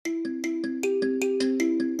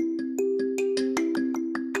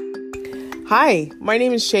Hi, my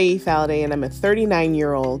name is Shay Faladay, and I'm a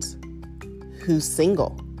 39-year-old who's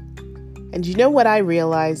single. And you know what I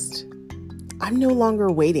realized? I'm no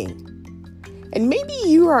longer waiting. And maybe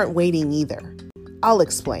you aren't waiting either. I'll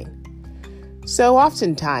explain. So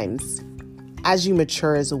oftentimes, as you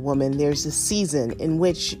mature as a woman, there's a season in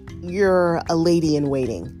which you're a lady in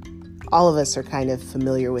waiting. All of us are kind of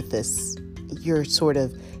familiar with this. You're sort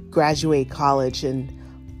of graduate college and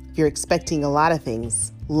you're expecting a lot of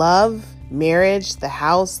things. Love, marriage, the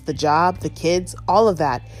house, the job, the kids, all of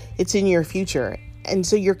that. It's in your future. And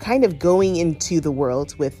so you're kind of going into the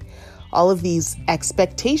world with all of these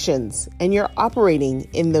expectations and you're operating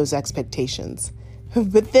in those expectations.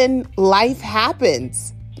 But then life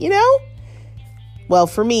happens, Well,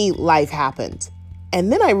 for me, life happened.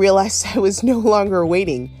 And then I realized I was no longer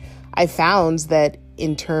waiting. I found that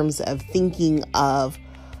in terms of thinking of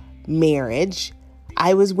marriage,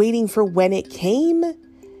 I was waiting for when it came.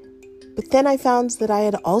 But then I found that I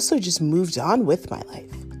had also just moved on with my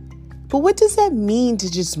life. But what does that mean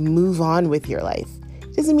to just move on with your life?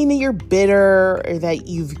 It doesn't mean that you're bitter or that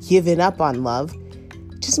you've given up on love.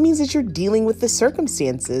 It just means that you're dealing with the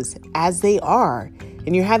circumstances as they are,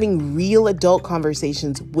 and you're having real adult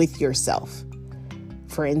conversations with yourself.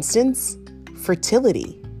 For instance,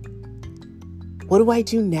 fertility. What do I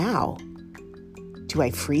do now? Do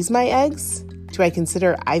I freeze my eggs? Do I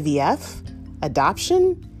consider IVF?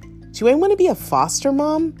 Adoption? Do I want to be a foster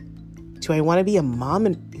mom? Do I want to be a mom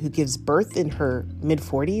who gives birth in her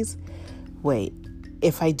mid-40s? Wait,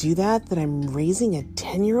 if I do that, then I'm raising a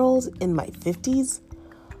 10-year-old in my 50s?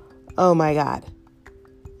 Oh my God.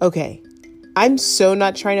 Okay, I'm so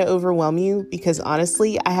not trying to overwhelm you because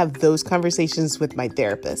honestly, I have those conversations with my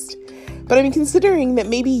therapist. But I'm considering that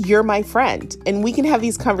maybe you're my friend and we can have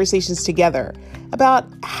these conversations together about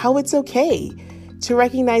how it's okay to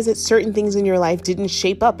recognize that certain things in your life didn't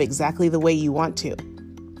shape up exactly the way you want to.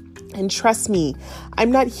 And trust me,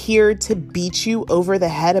 I'm not here to beat you over the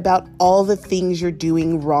head about all the things you're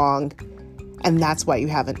doing wrong. And that's why you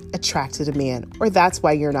haven't attracted a man, or that's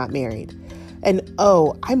why you're not married. And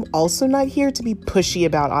I'm also not here to be pushy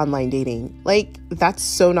about online dating. That's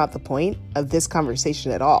so not the point of this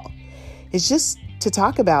conversation at all. It's just to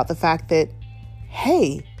talk about the fact that,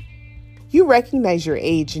 hey, you recognize your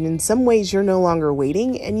age, and in some ways you're no longer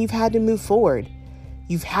waiting, and you've had to move forward.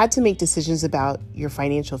 You've had to make decisions about your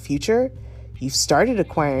financial future. You've started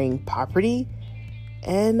acquiring property,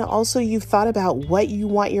 and also you've thought about what you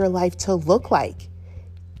want your life to look like.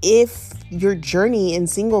 If your journey in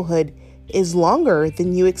singlehood is longer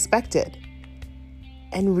than you expected.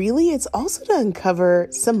 And really, it's also to uncover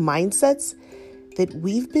some mindsets that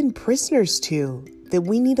we've been prisoners to, that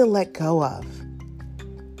we need to let go of.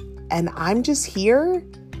 And I'm just here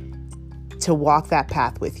to walk that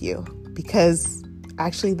path with you because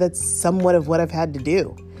actually that's somewhat of what I've had to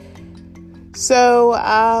do. So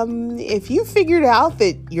if you figured out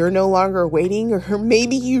that you're no longer waiting, or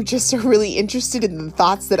maybe you just are really interested in the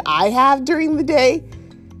thoughts that I have during the day,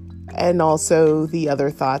 and also the other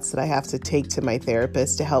thoughts that I have to take to my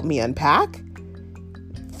therapist to help me unpack,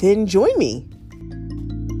 then join me.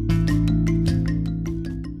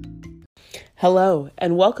 Hello,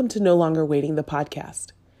 and welcome to No Longer Waiting, the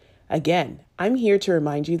podcast. Again, I'm here to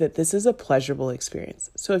remind you that this is a pleasurable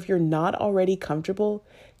experience. So if you're not already comfortable,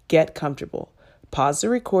 get comfortable. Pause the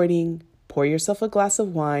recording, pour yourself a glass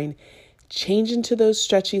of wine, change into those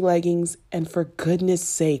stretchy leggings, and for goodness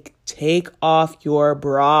sake, take off your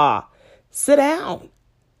bra. Sit down.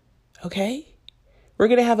 Okay? We're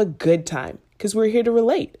going to have a good time because we're here to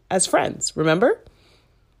relate as friends, remember?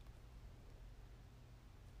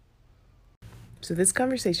 So this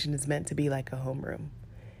conversation is meant to be like a homeroom.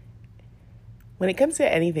 When it comes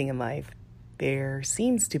to anything in life, there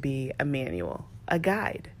seems to be a manual, a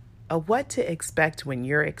guide, a what to expect when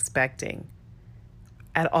you're expecting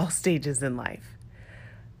at all stages in life.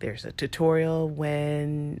 There's a tutorial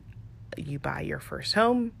when you buy your first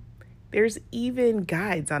home. There's even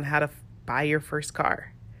guides on how to buy your first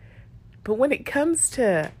car. But when it comes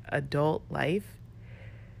to adult life,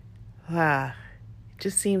 it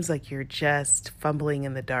just seems like you're just fumbling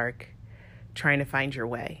in the dark, trying to find your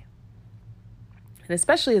way. And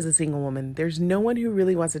especially as a single woman, there's no one who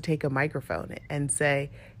really wants to take a microphone and say,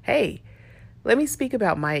 hey, let me speak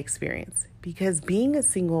about my experience. Because being a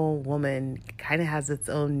single woman kind of has its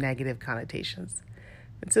own negative connotations.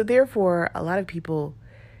 And so therefore, a lot of people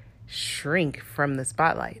shrink from the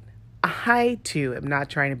spotlight. I, too, am not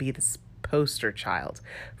trying to be this poster child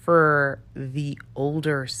for the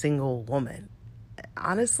older single woman.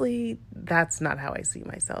 Honestly, that's not how I see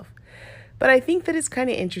myself. But I think that it's kind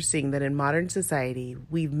of interesting that in modern society,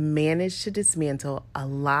 we've managed to dismantle a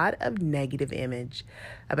lot of negative image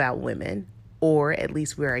about women, or at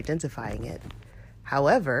least we're identifying it.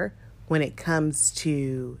 However, when it comes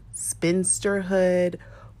to spinsterhood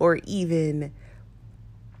or even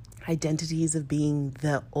identities of being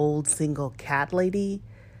the old single cat lady,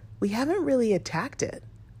 we haven't really attacked it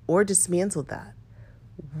or dismantled that.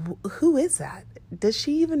 Who is that? Does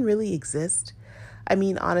she even really exist? I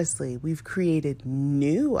mean, honestly, we've created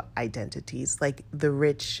new identities like the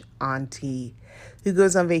rich auntie who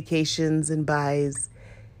goes on vacations and buys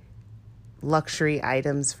luxury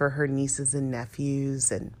items for her nieces and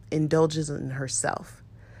nephews and indulges in herself.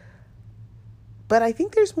 But I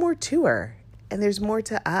think there's more to her and there's more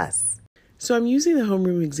to us. So I'm using the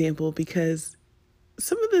homeroom example because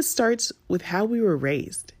some of this starts with how we were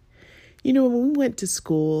raised. You know, when we went to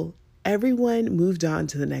school, everyone moved on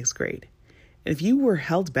to the next grade. And if you were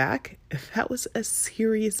held back, that was a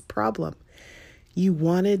serious problem. You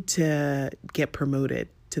wanted to get promoted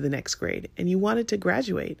to the next grade and you wanted to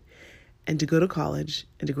graduate and to go to college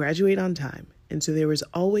and to graduate on time. And so there was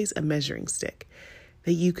always a measuring stick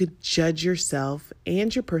that you could judge yourself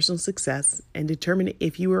and your personal success and determine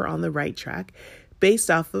if you were on the right track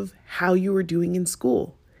based off of how you were doing in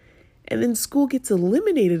school. And then school gets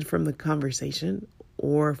eliminated from the conversation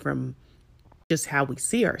or from just how we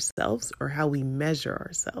see ourselves or how we measure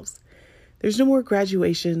ourselves. There's no more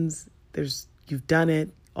graduations. You've done it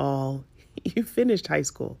all. You finished high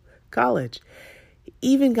school, college,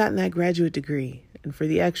 even gotten that graduate degree. And for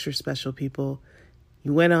the extra special people,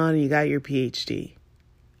 you went on and you got your PhD.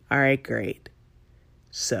 All right, great.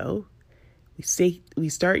 So we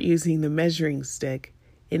start using the measuring stick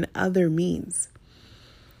in other means.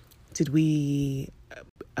 Did we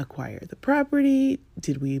acquire the property?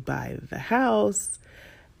 Did we buy the house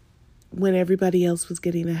when everybody else was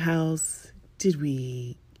getting a house? Did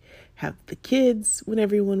we have the kids when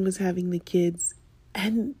everyone was having the kids?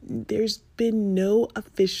 And there's been no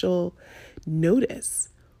official notice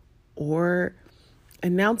or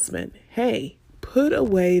announcement. Hey, put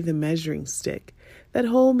away the measuring stick. That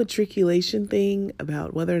whole matriculation thing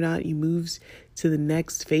about whether or not you moved to the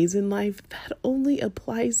next phase in life, that only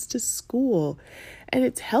applies to school. And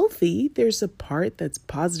it's healthy. There's a part that's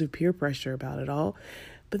positive peer pressure about it all.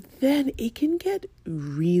 But then it can get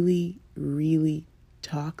really, really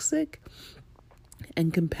toxic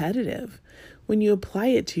and competitive when you apply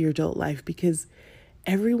it to your adult life because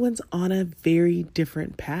everyone's on a very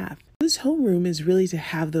different path. This homeroom is really to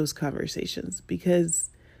have those conversations because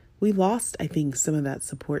we lost, I think, some of that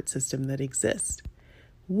support system that exists.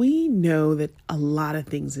 We know that a lot of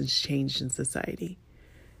things has changed in society.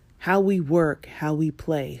 How we work, how we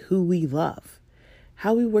play, who we love,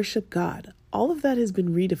 how we worship God, all of that has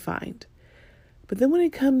been redefined. But then when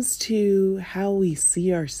it comes to how we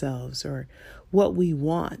see ourselves or what we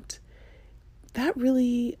want, that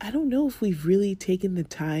really, I don't know if we've really taken the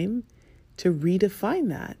time to redefine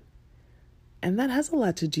that. And that has a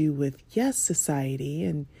lot to do with, yes, society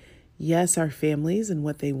and yes, our families and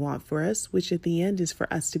what they want for us, which at the end is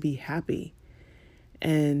for us to be happy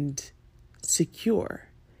and secure.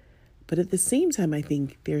 But at the same time, I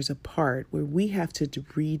think there's a part where we have to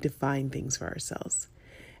redefine things for ourselves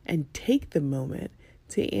and take the moment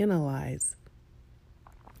to analyze,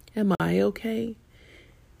 am I okay?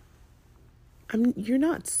 You're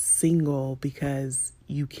not single because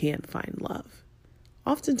you can't find love.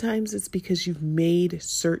 Oftentimes it's because you've made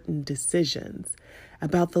certain decisions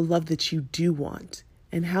about the love that you do want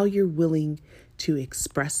and how you're willing to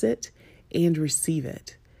express it and receive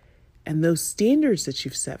it. And those standards that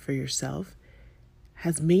you've set for yourself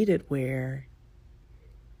has made it where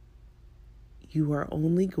you are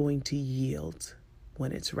only going to yield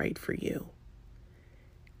when it's right for you.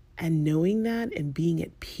 And knowing that and being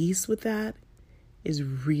at peace with that is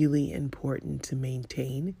really important to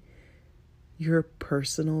maintain your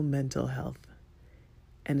personal mental health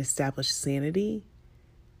and establish sanity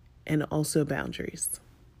and also boundaries.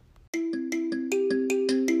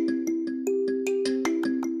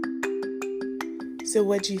 So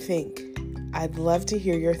what'd you think? I'd love to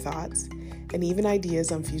hear your thoughts and even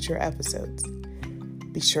ideas on future episodes.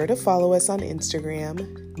 Be sure to follow us on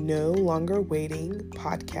Instagram, No Longer Waiting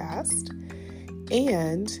Podcast,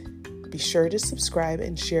 and be sure to subscribe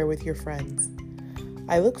and share with your friends.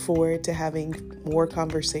 I look forward to having more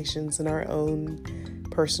conversations in our own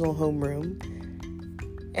personal homeroom.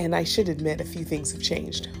 And I should admit a few things have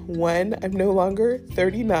changed. One, I'm no longer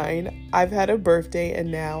 39. I've had a birthday and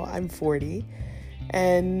now I'm 40.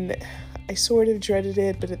 And I sort of dreaded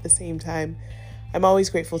it, but at the same time, I'm always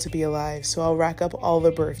grateful to be alive. So I'll rack up all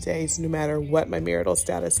the birthdays no matter what my marital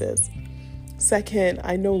status is. Second,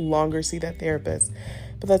 I no longer see that therapist,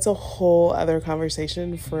 but that's a whole other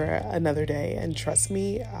conversation for another day. And trust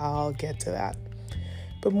me, I'll get to that.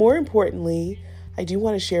 But more importantly, I do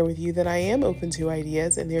want to share with you that I am open to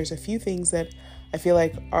ideas, and there's a few things that I feel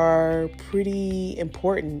like are pretty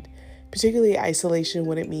important, particularly isolation,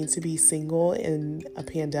 what it means to be single in a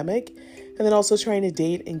pandemic, and then also trying to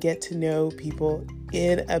date and get to know people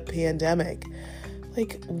in a pandemic.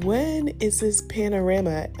 Like, when is this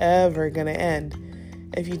panorama ever going to end?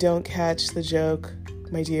 If you don't catch the joke,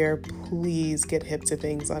 my dear, please get hip to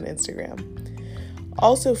things on Instagram.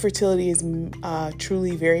 Also, fertility is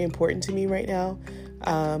truly very important to me right now,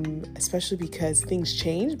 especially because things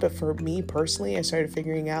change. But for me personally, I started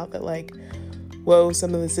figuring out that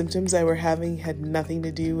some of the symptoms I were having had nothing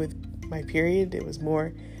to do with my period. It was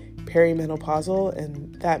more perimenopausal,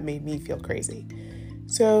 and that made me feel crazy.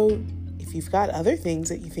 So if you've got other things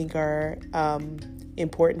that you think are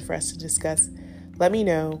important for us to discuss, let me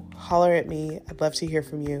know. Holler at me. I'd love to hear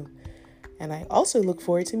from you. And I also look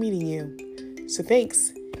forward to meeting you. So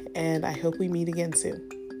thanks, and I hope we meet again soon.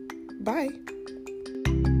 Bye.